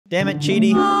Damn it,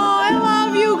 Cheaty. Oh, I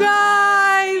love you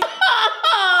guys.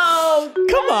 Oh,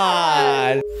 come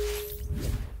on.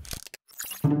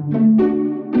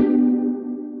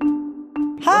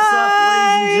 What's up,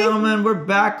 ladies and gentlemen? We're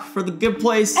back for The Good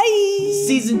Place. Hey.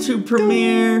 Season 2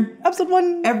 premiere. Episode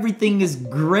 1. Everything is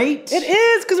great. It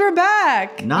is, because we're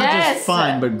back. Not just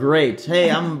fun, but great.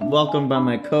 Hey, I'm welcomed by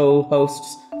my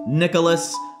co-hosts,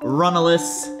 Nicholas,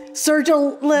 Runeless,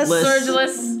 Surgilus.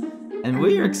 and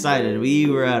we are excited. We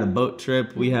were at a boat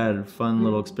trip. We had a fun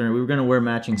little experience. We were gonna wear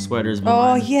matching sweaters, but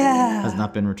mine has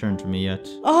not been returned to me yet.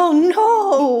 Oh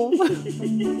no!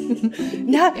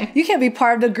 Nah, you can't be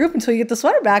part of the group until you get the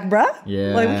sweater back, bruh.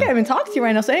 Yeah. Like we can't even talk to you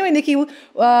right now. So anyway, Nikki,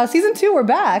 season 2, we're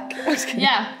back.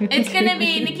 Yeah, it's gonna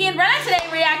be Nikki and Brenna today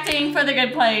reacting for The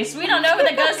Good Place. We don't know who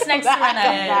the ghost next to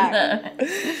Brenna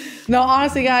is. No,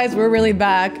 honestly, guys, we're really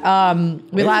back.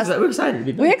 We're excited to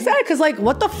be back. We're excited because, like,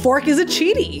 what the fork is a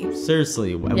cheaty?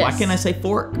 Seriously, why can't I say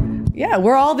fork? Yeah,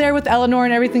 we're all there with Eleanor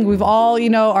and everything. We've all,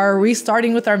 are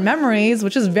restarting with our memories,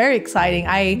 which is very exciting.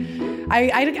 I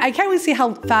can't really see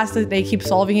how fast they keep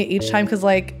solving it each time because,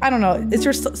 like, I don't know, it's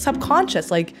your subconscious.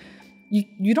 Like,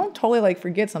 you don't totally, like,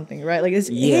 forget something, right? Like, it's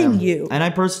in you. And I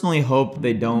personally hope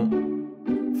they don't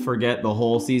forget the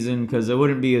whole season because it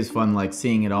wouldn't be as fun, like,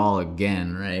 seeing it all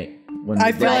again, right?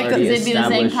 I feel like it'd be the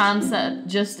same concept,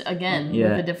 just again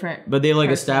with a different. But they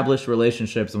like established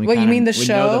relationships, and we you mean the we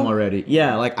show? know them already.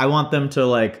 Yeah, like I want them to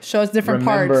like show us different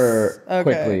remember parts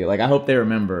quickly. Like I hope they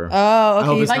remember. Oh, okay. I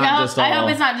hope it's like not I hope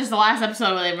it's not just the last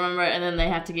episode where they remember it and then they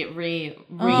have to get I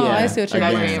see what you're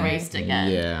saying. erased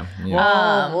again.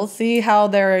 Yeah. We'll see how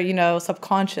their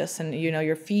subconscious and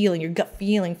your gut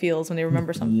feeling feels when they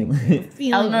remember something.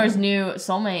 Eleanor's new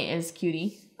soulmate is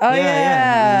Cutie. Oh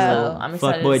yeah. So I'm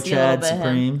excited Fuckboy to see Chad a little bit of him.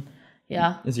 Supreme.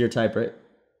 Yeah. Is your type, right?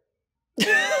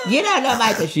 You don't know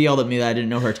my type. She yelled at me that I didn't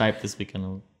know her type this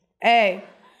weekend. Hey,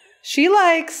 she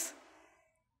likes.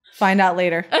 Find out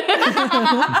later.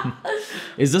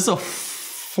 Is this a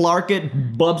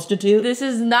Flarket Bubstitute? This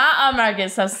is not a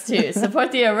market substitute.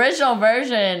 Support the original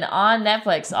version on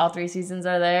Netflix. All 3 seasons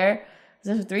are there. Is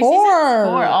there 3 seasons?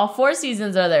 4. All 4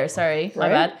 seasons are there. Sorry, my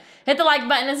bad. Hit the like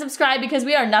button and subscribe because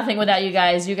we are nothing without you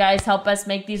guys. You guys help us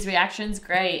make these reactions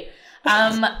great.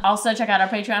 Also, check out our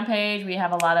Patreon page. We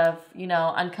have a lot of,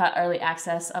 uncut early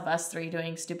access of us 3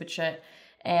 doing stupid shit.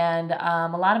 And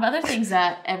a lot of other things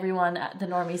that everyone, the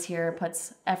normies here,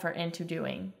 puts effort into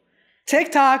doing.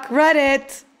 TikTok,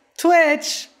 Reddit,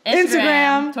 Twitch,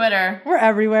 Instagram, Twitter. We're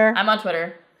everywhere. I'm on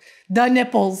Twitter. The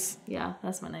Nipples. Yeah,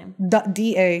 that's my name.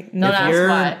 DA. Don't ask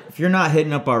why. If you're not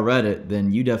hitting up our Reddit,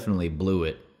 then you definitely blew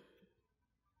it.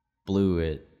 Blew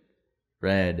it.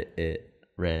 Red,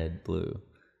 blue.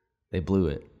 They blew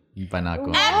it by not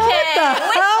going. What the hell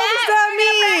does that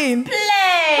mean?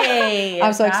 Play.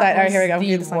 I'm so excited. All right, here we go.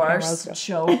 The worst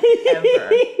joke ever.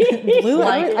 Blue?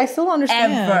 Like, I still don't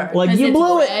understand. Ever. Like you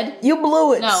blew it. You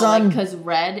blew it, son. No, because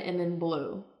red and then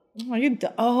blue.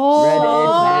 Oh,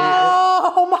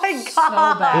 oh my god. So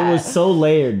bad. It was so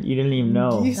layered. You didn't even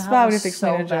know. You spouted to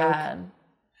explain so a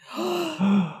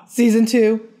joke. Season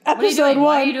 2. Episode 1.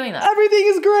 Why are you doing that? Everything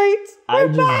is great. I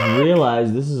just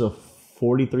realized this is a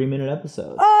 43-minute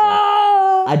episode.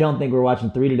 Oh. I don't think we're watching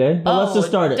 3 today, but let's just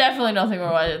start it. Definitely don't think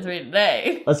we're watching 3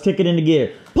 today. Let's kick it into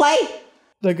gear. Play!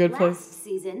 The Good Place. Last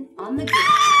season on The Good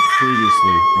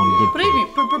Previously on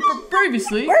Good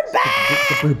Previously. We're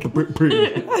back.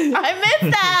 I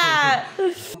missed that.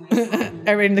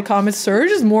 Everybody in the comments, Surge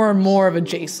is more and more of a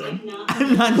Jason.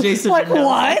 I'm not Jason. Like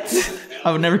what?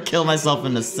 I would never kill myself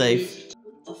in a safe.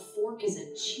 The fork is a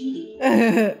cheaty.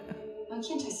 Why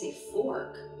can't I say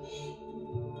fork?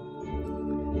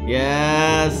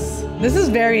 Yes. This is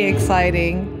very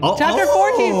exciting. Chapter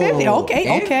 14, 15.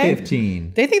 Okay.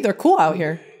 15. They think they're cool out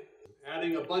here.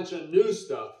 Adding a bunch of new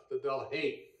stuff that they'll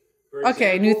hate. For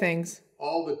Okay, example, new things.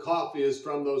 All the coffee is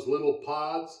from those little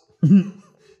pods.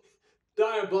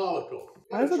 Diabolical.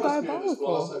 Why is it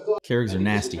diabolical? Keurig are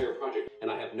nasty. And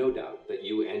I have no doubt that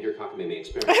you and your cockamamie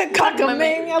experiment.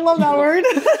 Cockamamie, I love that word.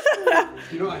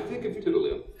 I think if you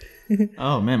Toodaloo.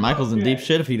 Oh man, Michael's in deep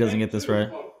shit if he doesn't get this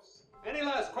right. Any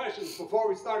last questions before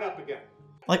we start up again?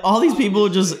 Like all these people are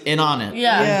just in on it.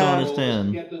 Yeah. I just don't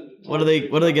understand. What do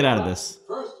they get out of this?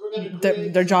 First, we're gonna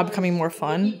Their job becoming more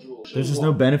fun. There's just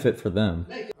no benefit for them.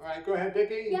 All right, go ahead,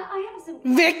 Vicky. Yeah, I have some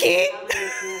Vicky? about her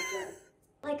character.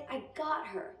 Like, I got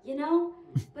her,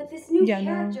 But this new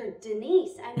character,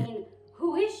 Denise, I mean,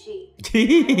 who is she?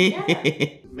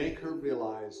 Make her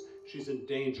realize she's in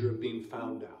danger of being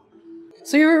found out.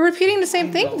 So you're repeating the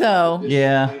same thing, though.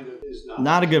 Yeah.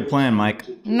 Not a good plan, Mike.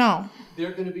 No. There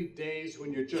are going to be days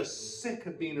when you're just sick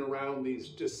of being around these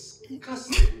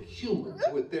disgusting humans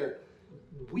with their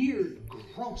weird,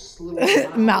 gross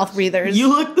little mouth breathers. You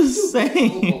look the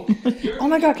same. Oh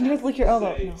my god, can you guys lick your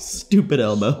elbow? No. Stupid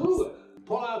elbow.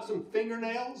 Pull out some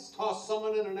fingernails, toss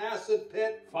someone in an acid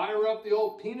pit, fire up the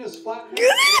old penis flattener.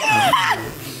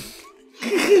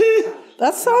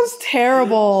 That sounds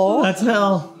terrible. That's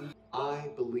hell. I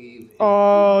believe in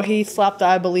Oh, he slapped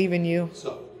I believe in you.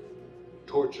 So,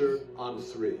 torture on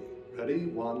 3. Ready?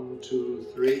 1, 2,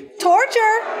 3.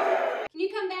 Torture! Can you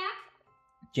come back?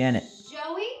 Janet.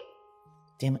 Joey?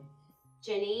 Damn it.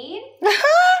 Janine?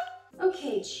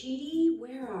 Okay, Chidi,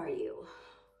 where are you?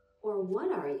 Or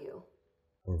what are you?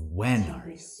 Or when are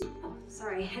you? Oh,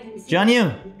 sorry, I didn't see John that.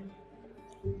 Yu.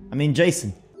 I mean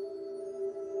Jason.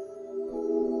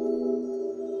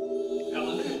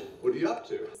 What are you up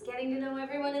to? Just getting to know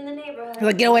everyone in the neighborhood.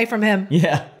 Like, get away from him.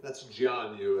 Yeah. That's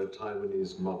John Yu, a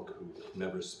Taiwanese monk who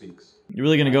never speaks. You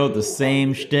really gonna go with the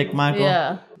same shtick, Michael?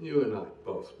 Yeah. You and I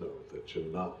both know that you're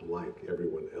not like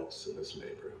everyone else in this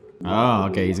neighborhood. Oh,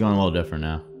 okay. He's going a little different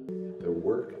now. The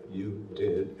work you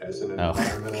did as an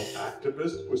environmental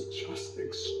activist was just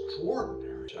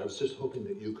extraordinary. I was just hoping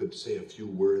that you could say a few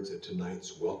words at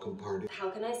tonight's welcome party. How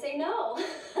can I say no?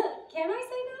 Can I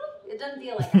say no? It doesn't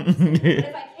feel like it. But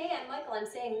if I can, Michael, I'm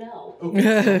saying no.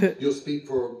 Okay, you'll speak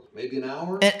for maybe an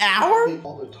hour? An hour?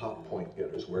 All the top point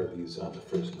getters wear these on the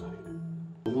first night.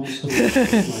 My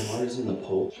heart is in the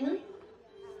pole. Can I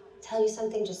tell you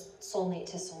something just soulmate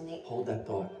to soulmate? Hold that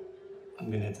thought.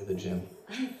 I'm gonna head to the gym.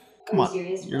 Come on.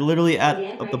 You're literally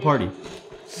at the party.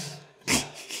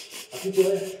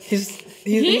 He's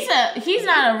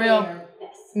not a real.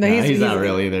 No, Nah, he's not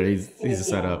real either. He's a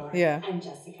setup. Yeah. I'm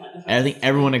Jessica. I think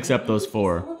everyone except those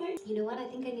 4. You know what? I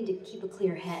think I need to keep a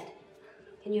clear head.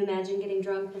 Can you imagine getting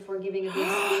drunk before giving a big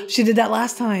speech? She did that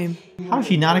last time. How is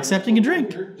she not accepting a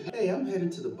drink? Hey, I'm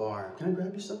headed to the bar. Can I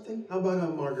grab you something? How about a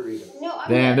margarita? No, I'm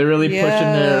Damn, they're really pushing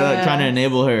their, trying to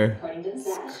enable her.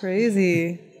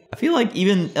 Crazy. I feel like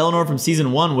even Eleanor from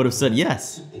season 1 would have said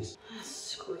yes.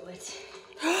 Screw it.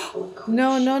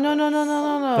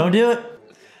 No. Don't do it.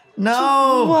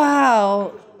 No.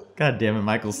 Wow. God damn it,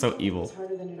 Michael's so evil. It's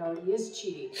harder than it already is,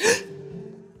 Chidi.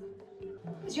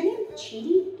 Is your name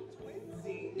Chidi?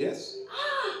 Yes.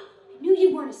 I knew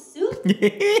you weren't a suit.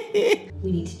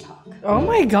 We need to talk. Oh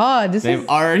my god, this They've is...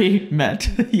 already met.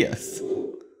 Yes.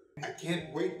 I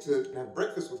can't wait to have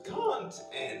breakfast with Kant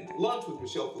and lunch with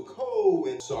Michel Foucault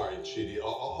and... Sorry, Chidi.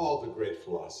 All the great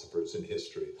philosophers in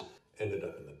history ended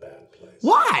up in the bad place.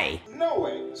 Why? No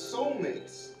way,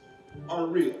 soulmates are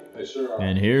real. They sure are.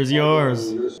 And here's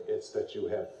yours. It's that you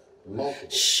have multiple.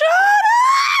 Shut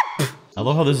up! I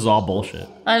love how this is all bullshit.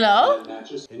 I know.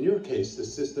 In your case, the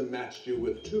system matched you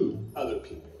with 2 other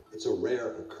people. It's a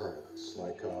rare occurrence,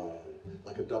 like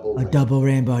a double rainbow. Double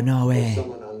rainbow, no way.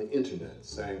 Someone on the internet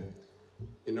saying,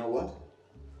 you know what?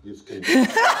 You've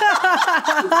convinced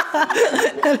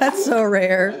That's so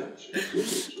rare.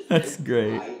 That's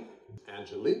great.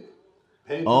 Angelique.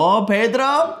 Pedro. Oh,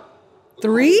 Pedro.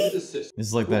 3? This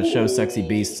is like that show Sexy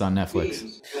Beasts on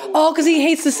Netflix. Oh, because he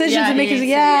hates decisions and makes it.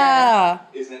 Yeah.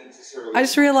 I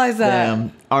just realized that.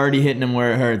 Damn, already hitting him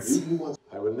where it hurts.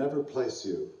 I would never place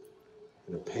you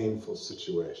in a painful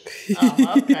situation.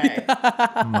 Oh, okay.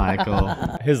 Michael.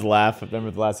 His laugh,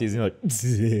 remember the last season, you're like, this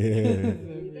is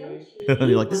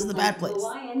the bad place.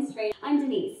 I'm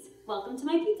Denise. Welcome to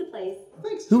my pizza place.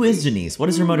 Who is Janice? What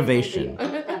is her motivation?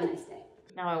 Have a nice day.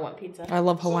 Now I want pizza. I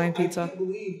love Hawaiian I pizza. can't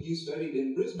believe you studied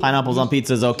in Brisbane. Pineapples on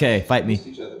pizza is okay. Fight me.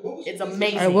 It's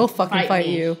amazing. I will fucking fight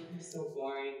me. you.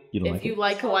 You don't If like you it?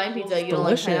 like Hawaiian pizza, you don't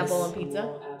like pineapple on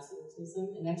pizza?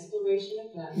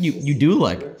 You do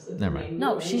like it. Never mind.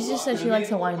 No, she just said she likes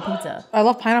Hawaiian pizza. I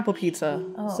love pineapple pizza.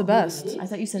 It's the best. I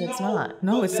thought you said it's not.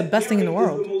 No, it's the best thing in the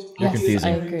world. You're Yes,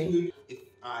 confusing. I agree. If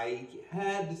I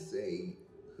had to say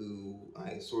who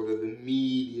I sort of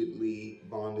immediately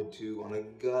bonded to on a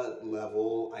gut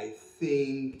level, I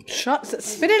think...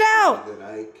 Spit it out! That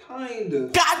I kind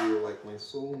of feel like my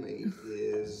soulmate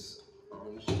is...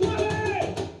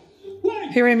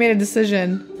 He already made a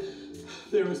decision.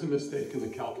 There was a mistake in the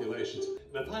calculations.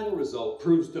 The final result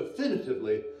proves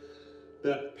definitively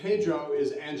that Pedro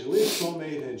is Angelique's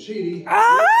soulmate and Chidi.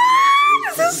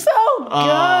 This is so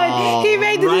good. He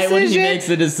made the right decision. when he makes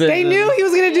the decision. They knew he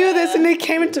was gonna do this, and they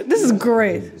came into. This is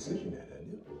great.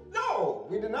 No,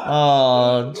 we did not.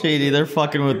 Oh, Chidi, they're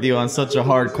fucking with you on such a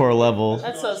hardcore level.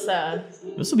 That's so sad.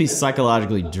 This will be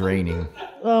psychologically draining.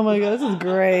 Oh my god, this is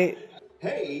great.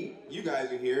 Hey, you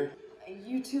guys are here.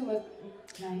 You two look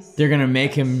nice. They're gonna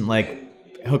make him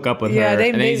like hook up with Yeah, her, they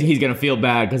and made- he's gonna feel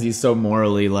bad because he's so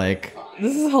morally like.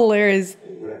 This is hilarious.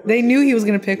 They knew he was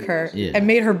gonna pick her Yeah. and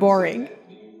made her boring.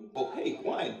 Oh, hey,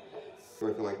 wine. I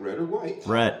feel like red or white.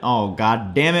 Red. Oh,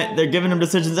 god damn it. They're giving him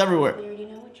decisions everywhere. We already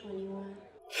know which one you want.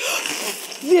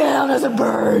 Yeah, that's a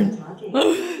burn.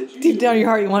 Deep down in your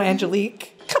heart, you want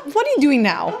Angelique. What are you doing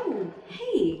now? Oh,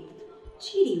 hey.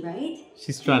 Cheaty, right?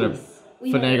 She's trying to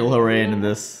finagle her way into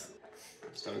this.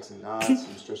 Stomachs and knots,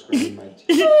 I'm stress grinding my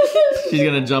teeth. She's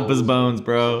gonna jump his bones,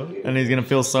 bro. And he's gonna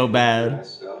feel so bad.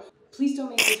 Please don't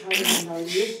make this harder than it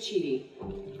already is, Cheaty.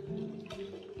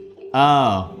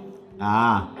 Oh.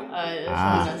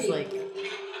 That's like...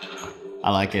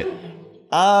 I like it.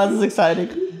 Oh, this is exciting.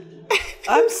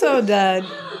 I'm so dead.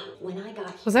 When I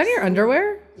got Was that in your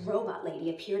underwear? robot lady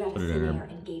appeared out of Put it thin in air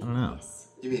and gave I don't me know. this.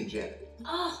 You mean Janet?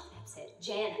 Oh, that's it.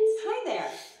 Janet. Hi there.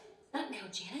 Not now,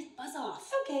 Janet. Buzz off.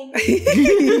 Okay.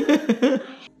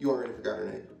 You already forgot her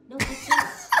name. No, I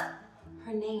don't.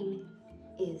 Her name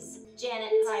is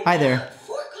Janet. Hi there.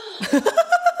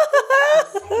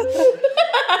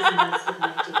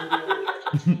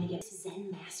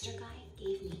 Zen master guy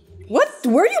gave me. What?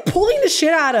 Where are you pulling the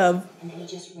shit out of? And then he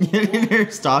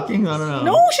just Stalking? I don't know.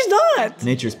 No, she's not.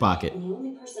 Nature's pocket. the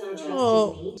only person I trusted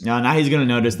Oh. me. Now he's gonna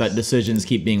notice that decisions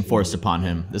keep being forced upon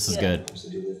him. This is good.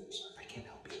 I can't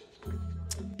help you.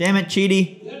 Damn it,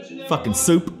 Cheaty. Fucking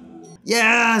soup.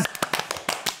 Yes!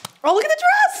 Oh, look at the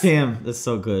dress. Damn, that's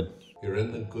so good. You're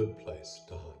in the good place,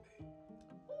 Donnie.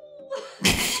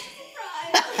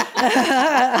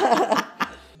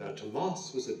 Now,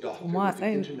 Tomas was a doctor Tomas, with the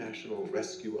International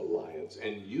Rescue Alliance,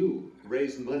 and you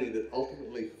raised money that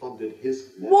ultimately funded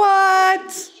his...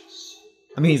 What?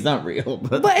 I mean, he's not real,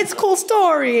 but... But it's a cool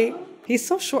story. He's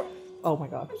so short. Oh my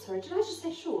god. I'm sorry, did I just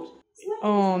say short?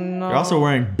 Oh no. You're also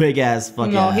wearing big-ass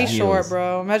fucking No, he's heels. short,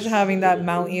 bro. Imagine having that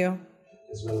mount you.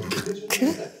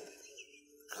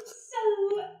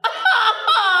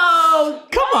 Oh,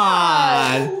 Come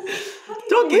on!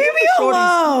 Don't Leave me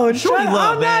alone. shorty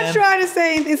love, I'm man. not trying to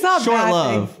say anything. It's not Short bad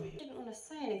love. thing. I didn't want to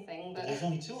say anything, but There's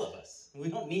only two of us. We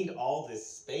don't need all this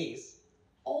space.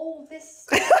 all this.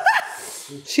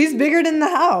 She's bigger than the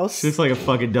house. She looks like a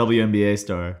fucking WNBA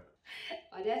star.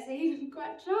 I dare say even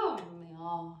quite charming.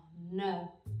 Oh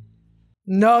no.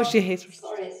 No, she hates her.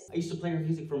 Sorry. I used to play her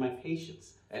music for my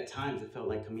patients. At times, it felt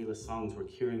like Camila's songs were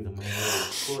curing the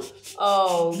malaria.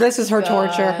 Oh. This is her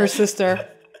torture, God. her sister.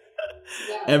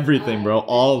 Everything, bro.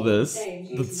 All of this.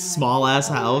 The small-ass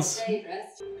house.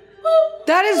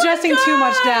 That is dressing too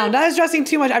much down. That is dressing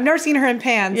too much. I've never seen her in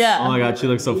pants. Yeah. Oh my god, she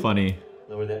looks so funny.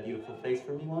 Lower that beautiful face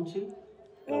for me, won't you?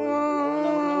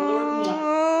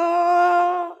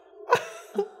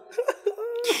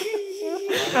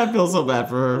 I feel so bad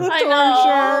for her. I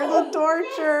know. The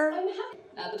torture.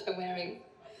 Now that I'm wearing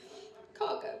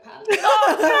cargo pants.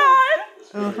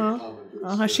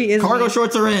 Uh-huh. She is Cargo me.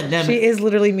 shorts are in, damn She it. is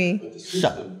literally me.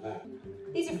 Shut up.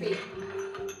 These are for you.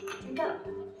 Go.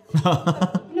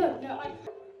 No, I.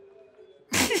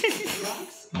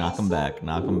 Knock him back,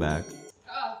 knock him back.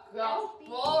 Oh god,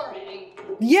 boring.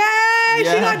 Yeah, she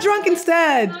got drunk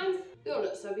instead. You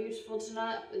look so beautiful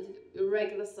tonight with your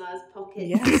regular sized pockets.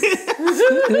 Yes.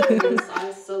 Regular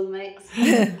sized soulmates.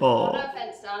 Oh. No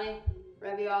offense, Donnie.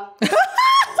 Wherever you are.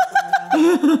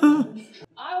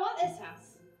 I want this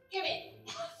house. Give it.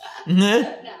 No,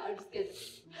 I'm just kidding.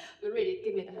 But really,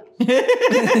 give me the house.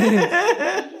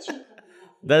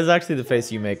 That is actually the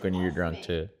face you make when you're drunk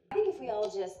too. I think if we all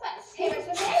just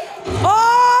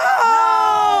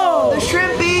Oh! The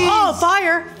shrimpies! Oh,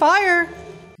 fire! Fire!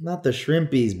 Not the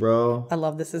shrimpies, bro. I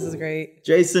love this. This is great.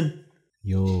 Jason.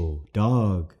 Yo,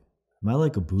 dog. Am I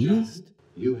like a Buddhist?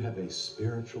 You have a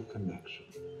spiritual connection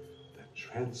that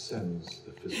transcends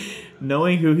the physical.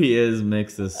 Knowing who he is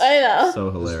makes this I know. so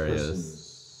This hilarious.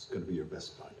 person's gonna be your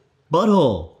best bud.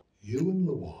 Butthole. You and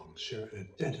Luong share an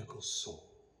identical soul,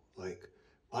 like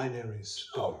binary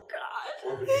star.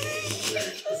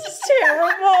 This is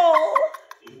terrible.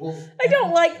 I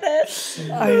don't like this.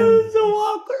 I am. So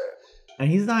awkward. And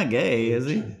he's not gay, is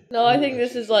he? No, I think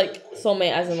this is like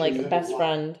soulmate, as in like best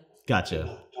friend.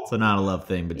 Gotcha. So not a love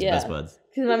thing, but just Yeah. best buds.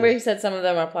 Because remember he said some of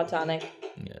them are platonic.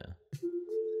 Yeah.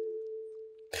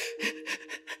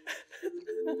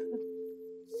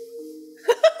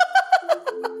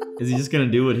 Is he just gonna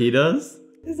do what he does?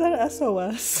 Is that an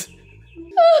SOS?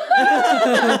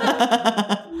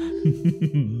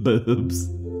 Boobs.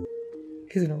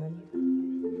 He's gonna run.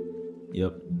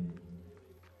 Yep.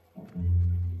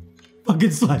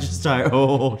 Fucking slash his tire.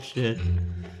 Oh shit.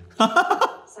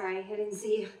 Sorry, I didn't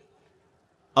see you.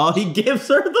 Oh, he gives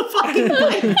her the fucking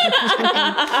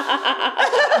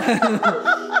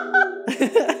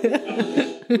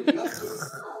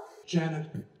Janet,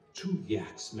 2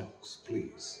 yak's milks,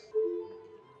 please.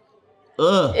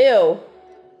 Ugh. Ew.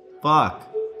 Fuck.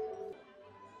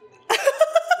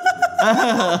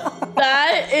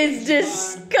 That is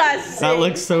disgusting. That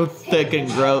looks so thick and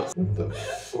gross. What the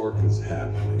fork is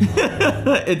happening?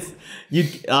 It's you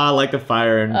like the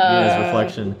fire and his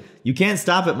reflection. You can't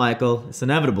stop it, Michael. It's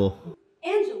inevitable.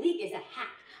 Angelique is a hack.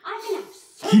 I can have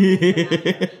so much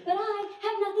about her, but I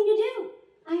have nothing to do.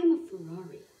 I am a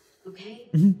Ferrari, okay?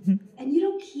 And you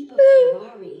don't keep a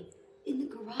Ferrari in the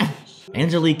garage.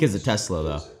 Angelique is a Tesla,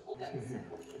 though.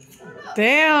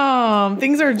 Damn,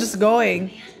 things are just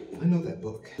going. I know that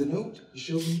book. The note you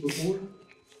showed me before?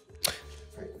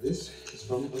 Alright, this is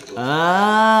from a book.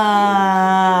 Ah.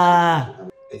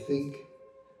 I think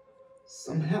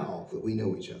somehow that we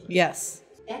know each other. Yes.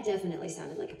 That definitely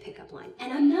sounded like a pickup line.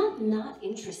 And I'm not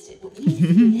interested, but we need to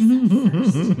figure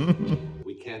this out first.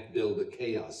 We can't build a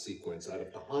chaos sequence out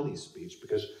of Tahani's speech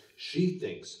because she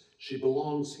thinks she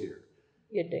belongs here.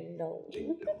 You ding dong.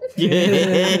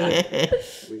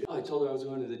 I told her I was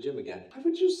going to the gym again. Why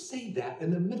would you say that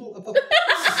in the middle of a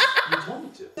You told me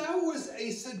to. That was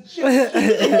a suggestion.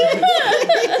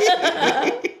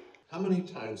 How many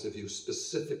times have you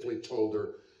specifically told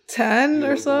her 10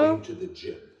 or so? Going to the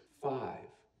gym? 5.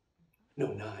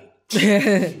 No, 9.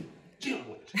 Hey,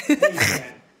 man,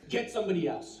 get somebody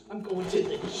else. I'm going to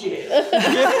the gym.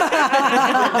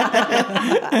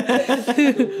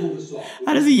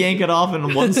 How does he yank it off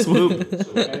in one swoop?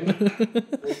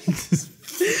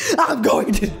 I'm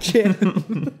going to the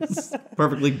gym.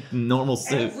 Perfectly normal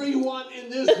suit. Everyone in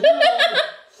this room,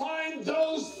 find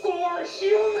those 4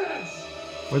 humans!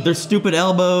 With their stupid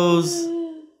elbows.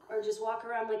 Or just walk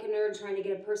around like a nerd trying to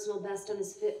get a personal best on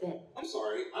his Fitbit. I'm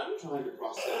sorry, I'm trying to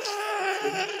process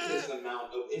this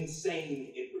amount of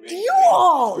insane information. You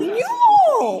all!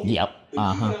 Yep.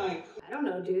 I don't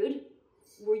know, dude.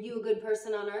 Were you a good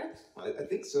person on Earth? I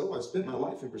think so. I've spent my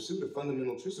life in pursuit of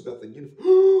fundamental truths about the universe.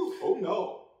 Oh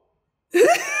no!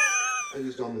 I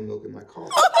used almond milk in my car.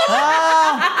 We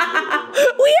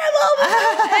have almond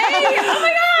milk! Hey, oh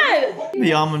my god!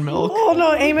 The almond milk. Oh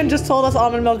no, Eamon just told us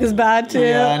almond milk is bad too.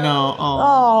 Yeah, I know.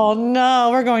 Oh no,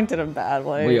 we're going to the bad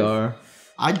way. We are.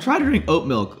 I tried to drink oat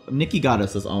milk. Nikki got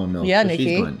us this almond milk. Yeah, so Nikki.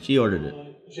 She's fine. She ordered it.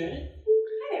 Janet?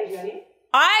 Hi there, Jenny.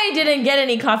 I didn't get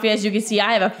any coffee, as you can see.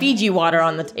 I have a Fiji water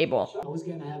on the table. I was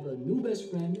gonna have a new best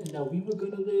friend, and now we were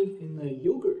gonna live in the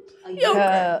yogurt.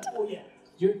 Yeah. Oh yeah.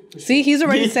 See, he's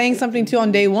already saying something too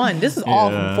on day one. This is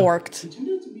all forked.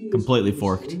 Completely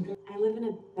forked. I live in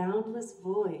a boundless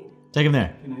void. Take him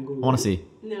there. I want to see.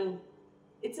 No,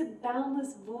 it's a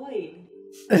boundless void.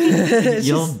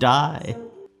 You'll die.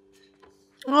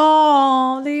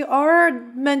 Oh, they are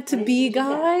meant to be,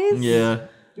 guys. Yeah.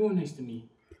 You were nice to me.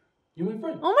 You're my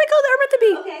friend. Oh my god, they're meant to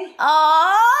be. Okay.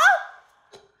 Aww.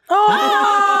 Oh,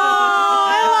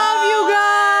 I love you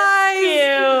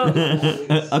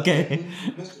guys. Okay.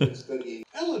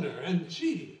 Eleanor and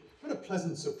Chidi. What a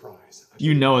pleasant surprise.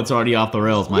 You know it's already off the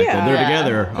rails, Michael. Yeah. They're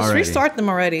together Just already. restart them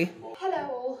already.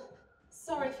 Hello.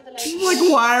 Sorry for the late. Like,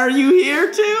 why are you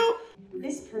here too?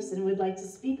 This person would like to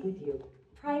speak with you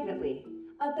privately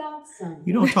about something.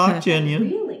 You don't talk, Jenya.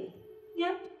 Really?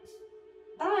 Yep.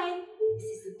 Bye.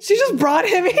 She just brought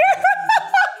him here.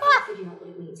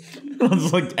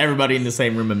 It's like everybody in the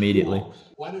same room immediately.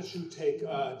 Why don't you take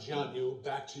Jianyu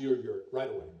back to your yurt right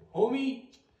away? Homie,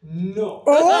 no.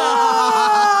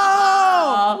 Oh!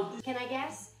 Can I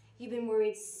guess? You've been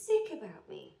worried sick about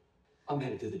me. I'm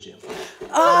headed to the gym.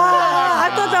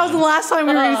 I thought that was the last time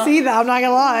we were going to see that. I'm not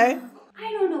going to lie.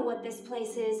 I don't know what this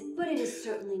place is, but it is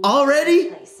certainly not Already?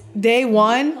 this place. Day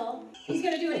one. He's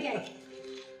gonna do it again.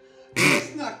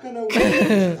 It's not gonna work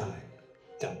this time.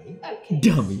 Dummy. Okay.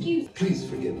 Dummy. Excuse me. Please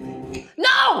forgive me.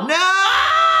 No!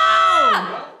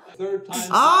 No! Third time.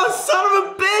 Oh, son of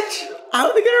a bitch! How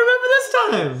are they gonna remember this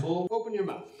time? Full. Open your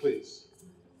mouth, please.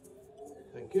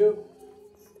 Thank you.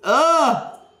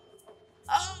 Oh!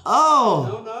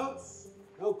 No notes.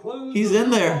 No clues. He's no in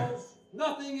there. calls,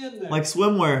 nothing in there. Like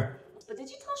swimwear. But did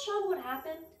you tell Sean what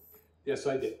happened? Yes,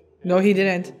 I did. No, he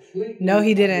didn't. No,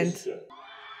 he didn't. Understood.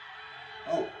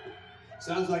 Oh,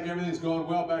 sounds like everything's going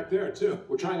well back there too.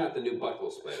 We're trying out the new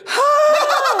butthole splitter.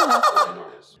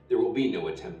 There will be no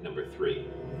attempt number 3.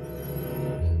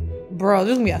 Bro,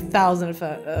 there's going to be 1,000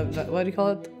 what do you call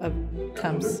it?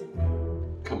 Attempts.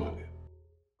 Come on in.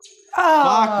 Oh,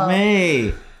 Fuck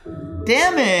me.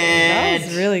 Damn that it.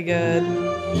 was really good.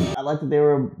 I like that they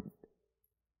were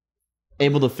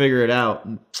able to figure it out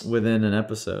within an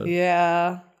episode.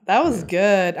 Yeah. That was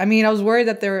good. I mean, I was worried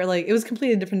that they were like, it was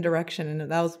completely different direction,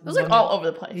 and that was. It was like all over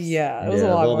the place. Yeah, it was a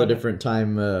lot. All the different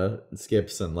time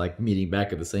skips and like meeting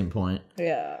back at the same point.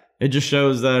 Yeah. It just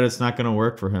shows that it's not going to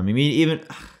work for him. I mean,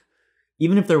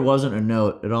 even if there wasn't a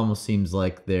note, it almost seems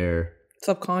like they're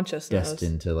subconscious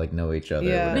destined to like know each other.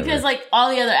 Yeah, because like all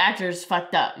the other actors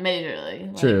fucked up majorly.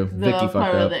 Like, true. Vicky fucked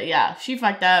up. Yeah, she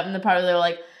fucked up, and the part where they were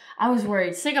like, "I was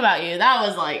worried sick about you." That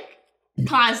was like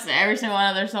constant. Every single one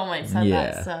of their soulmates said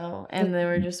that. So, and they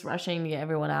were just rushing to get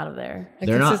everyone out of there.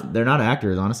 They're not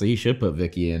actors. Honestly, he should put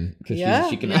Vicky in because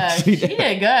she can. Yeah, she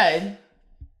did good.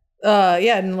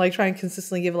 Yeah, and like trying to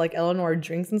consistently give like Eleanor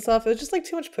drinks and stuff. It was just like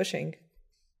too much pushing.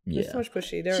 There's so much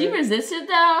pushy. She resisted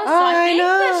though, so I think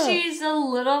that she's a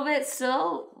little bit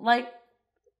still like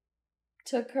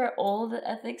took her old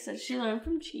ethics that she learned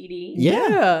from Chidi.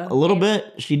 Yeah, a little bit.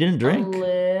 She didn't drink. A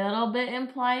little bit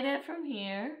implied it from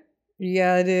here.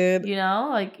 Yeah, I did. You know,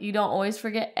 like you don't always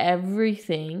forget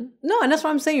everything. No, and that's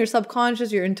what I'm saying. Your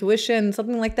subconscious, your intuition,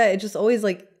 something like that. It just always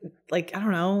like I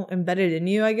don't know, embedded in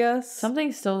you, I guess.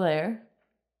 Something's still there.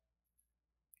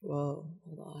 Whoa,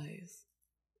 lies.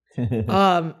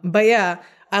 But yeah,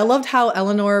 I loved how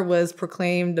Eleanor was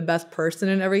proclaimed the best person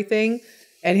and everything.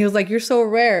 And he was like, "You're so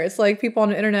rare." It's like people on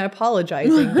the internet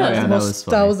apologizing. That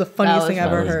was the funniest thing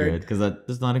I've ever heard. Because that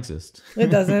does not exist. It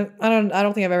doesn't. I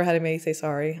don't think I've ever had anybody say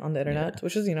sorry on the internet,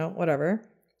 which is, whatever.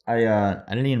 I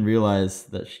didn't even realize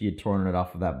that she had torn it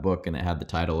off of that book and it had the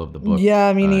title of the book.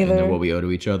 Yeah, me neither. And What We Owe to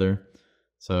Each Other.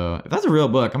 So if that's a real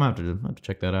book, I'm gonna have to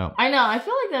check that out. I know. I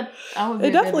feel like that would be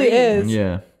it definitely is.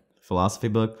 Yeah, philosophy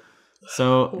book.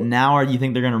 So now, you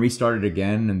think they're gonna restart it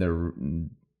again and they're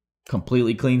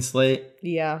completely clean slate?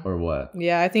 Yeah. Or what?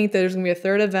 Yeah, I think there's gonna be a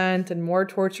third event and more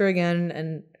torture again.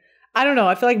 And I don't know.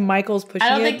 I feel like Michael's pushing. I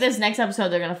don't think this next episode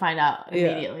they're gonna find out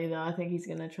immediately though. I think he's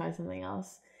gonna try something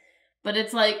else. But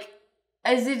it's like,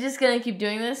 is he just gonna keep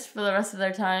doing this for the rest of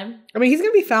their time? I mean, he's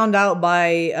gonna be found out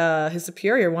by his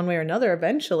superior one way or another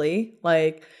eventually.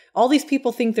 Like, all these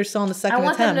people think they're still on the second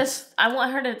attempt. I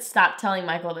want her to stop telling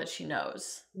Michael that she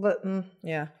knows. But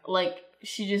yeah, like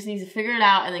she just needs to figure it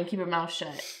out and then keep her mouth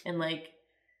shut and like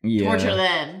torture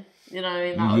them. You know what I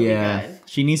mean? That would be good.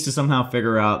 She needs to somehow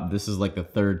figure out this is like the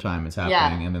third time it's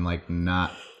happening, and then like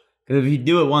not, because if you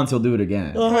do it once, he'll do it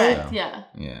again. Correct. So,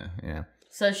 yeah.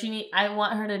 So I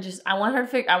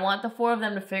want the four of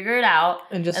them to figure it out,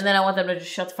 and then I want them to just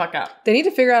shut the fuck up. They need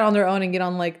to figure it out on their own and get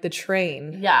on like the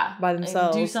train. Yeah, by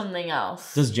themselves. And do something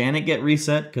else. Does Janet get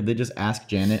reset? Could they just ask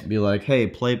Janet and be like, "Hey,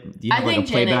 do you have like a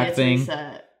playback thing?"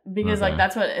 Reset because like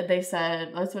that's what they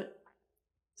said. That's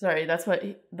what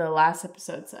the last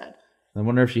episode said. I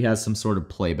wonder if she has some sort of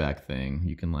playback thing.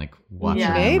 You can like watch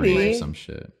her maybe or some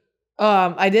shit.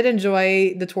 I did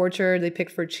enjoy the torture they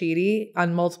picked for Chidi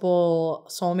on multiple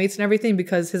soulmates and everything,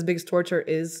 because his biggest torture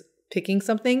is picking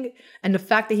something, and the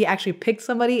fact that he actually picked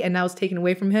somebody and now it's taken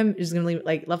away from him is gonna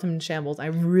left him in shambles. I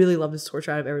really love this torture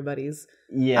out of everybody's.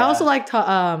 Yeah, I also liked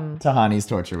Tahani's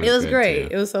torture. It was great.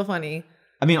 Too. It was so funny.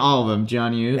 I mean, all of them.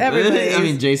 Jianyu. Everybody. I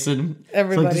mean, Jason.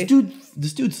 Everybody. Like,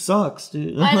 this dude sucks,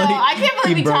 dude. I know. I can't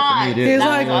believe he talked.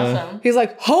 Awesome. He's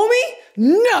like, homie?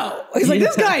 No. He's like,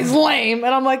 this guy's lame.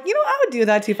 And I'm like, I would do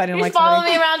that too if I didn't like somebody. He's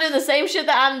following me around doing the same shit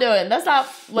that I'm doing. That's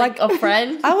not like a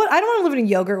friend. I don't want to live in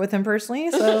yogurt with him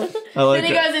personally. So then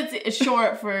he goes, it's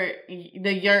short for,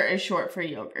 the yurt is short for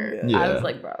yogurt. Yeah. I was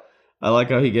like, bro. I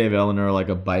like how he gave Eleanor like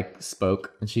a bike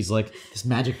spoke, and she's like, this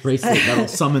magic bracelet that'll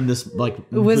summon this like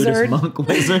wizard. Buddhist monk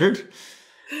wizard.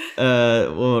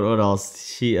 What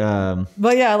else?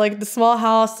 But yeah, like the small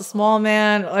house, the small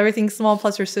man, everything small,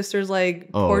 plus her sister's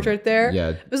like portrait there. Yeah,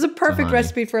 it was a perfect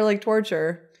recipe for like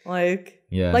torture. Like,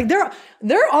 yeah, like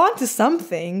they're on to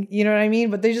something. You know what I mean?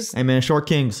 But they just, hey man, short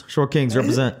kings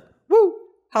represent. Woo!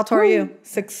 How tall are you?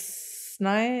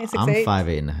 6'9", 6'8"? I'm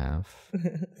 5'8.5".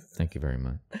 Thank you very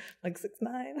much. Like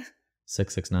 6'9".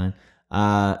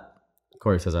 6'9".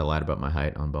 Corey says I lied about my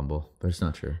height on Bumble, but it's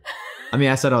not true. I mean,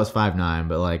 I said I was 5'9",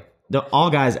 but like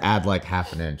all guys add like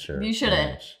half an inch. You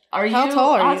shouldn't. Are you? How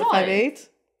tall are you? 5'8"?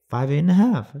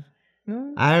 5'8.5".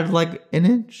 I added like an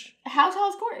inch. How tall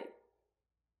is Corey?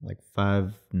 Like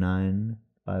 5'9",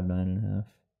 5'9.5".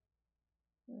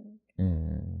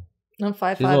 I'm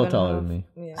 5'5". She's a little taller than me.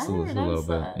 Yeah. Just a little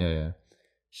bit. Yeah.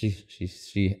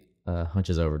 She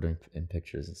hunches over in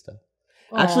pictures and stuff.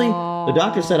 Actually, the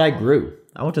doctor said I grew.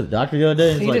 I went to the doctor the other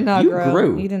day and he's like, you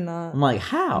grew. You did not. I'm like,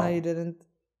 how? No, you didn't.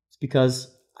 It's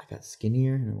because I got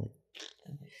skinnier and I'm like.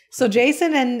 So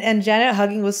Jason and Janet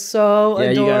hugging was so adorable.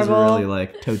 Yeah, you guys were really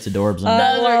like totes adorbs.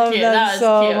 I love them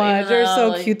so much. They're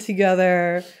so cute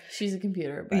together. She's a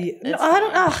computer, but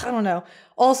I don't know.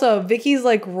 Also, Vicky's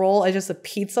like role as just a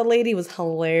pizza lady was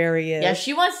hilarious. Yeah,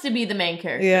 she wants to be the main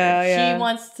character. Yeah. She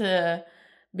wants to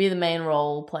be the main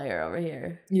role player over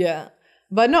here. Yeah.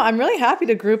 But no, I'm really happy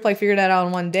the group like figured that out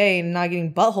in one day and not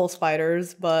getting butthole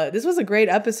spiders. But this was a great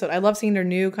episode. I love seeing their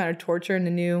new kind of torture and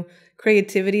the new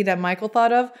creativity that Michael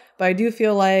thought of. But I do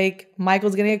feel like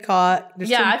Michael's gonna get caught.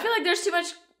 I feel like there's too much.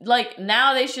 Like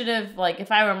now they should have like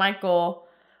if I were Michael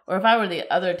or if I were the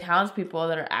other townspeople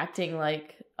that are acting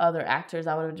like other actors,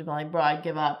 I would have just been like, bro, I'd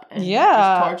give up and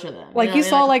just torture them. Like you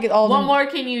saw like all. What more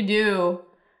can you do?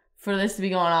 For this to be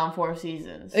going on 4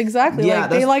 seasons. Exactly. Yeah, like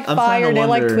they like fire, they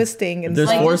like twisting. And there's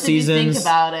like, 4 seasons. Think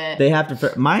about it. They have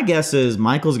to. My guess is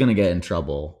Michael's going to get in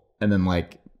trouble and then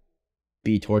like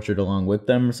be tortured along with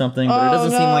them or something. But it doesn't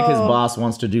seem like his boss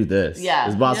wants to do this. Yeah.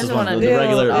 His boss just wants to do the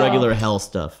regular hell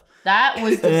stuff. That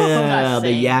was disgusting.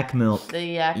 The yak milk. The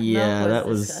yak milk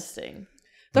was disgusting.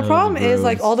 The problem is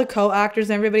like all the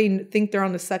co-actors and everybody think they're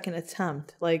on the second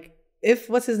attempt. Like,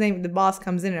 if what's his name, the boss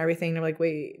comes in and everything, they're like,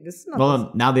 wait, this is not.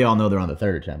 Well, now they all know they're on the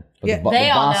 3rd attempt. But yeah, they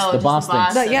all know. The boss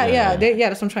thinks. Yeah,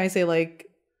 that's what I'm trying to say. Like,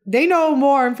 they know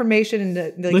more information and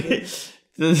the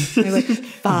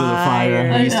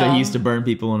fire. He used to burn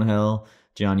people in hell.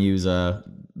 John Yu's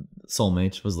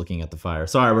soulmate was looking at the fire.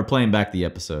 Sorry, we're playing back the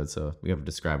episode, so we have to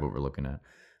describe what we're looking at.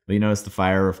 But you notice the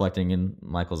fire reflecting in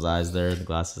Michael's eyes there, the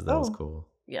glasses. That was cool.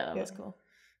 Yeah, that was cool.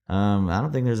 I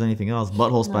don't think there's anything else.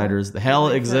 Butthole spiders. The hell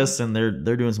exists, and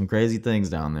they're doing some crazy things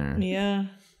down there. Yeah.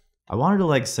 I wanted to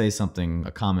like say something,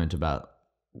 a comment about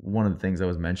one of the things that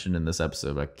was mentioned in this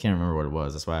episode, but I can't remember what it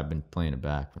was. That's why I've been playing it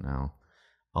back. But now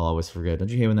I'll always forget. Don't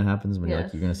you hate when that happens? When you're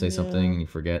gonna say something and you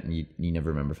forget and you never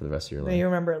remember for the rest of your life. You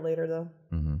remember it later though.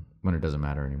 Mm-hmm. When it doesn't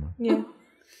matter anymore. Yeah.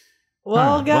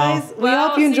 Well, guys, we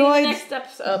hope you enjoyed. Next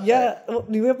episode. We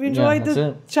hope you enjoyed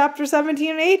the chapter 17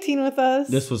 and 18 with us.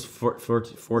 This was 14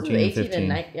 and 15.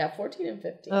 14 and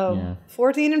 15. Oh, yeah.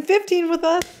 14 and 15 with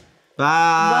us. Bye.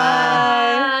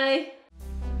 Bye.